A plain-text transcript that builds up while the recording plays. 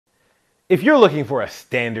If you're looking for a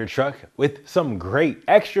standard truck with some great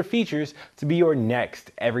extra features to be your next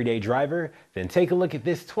everyday driver, then take a look at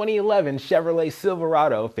this 2011 Chevrolet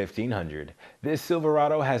Silverado 1500. This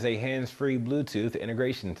Silverado has a hands-free Bluetooth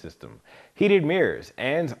integration system, heated mirrors,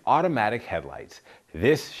 and automatic headlights.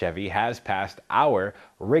 This Chevy has passed our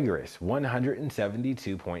rigorous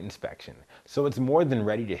 172-point inspection, so it's more than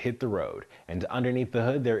ready to hit the road. And underneath the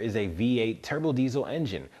hood, there is a V8 turbo diesel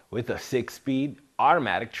engine with a 6-speed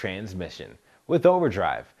automatic transmission. With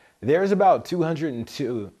overdrive, there's about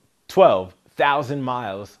 212,000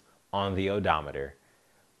 miles on the odometer.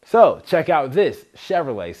 So check out this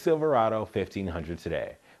Chevrolet Silverado 1500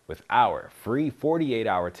 today with our free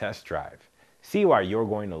 48-hour test drive. See why you're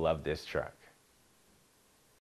going to love this truck.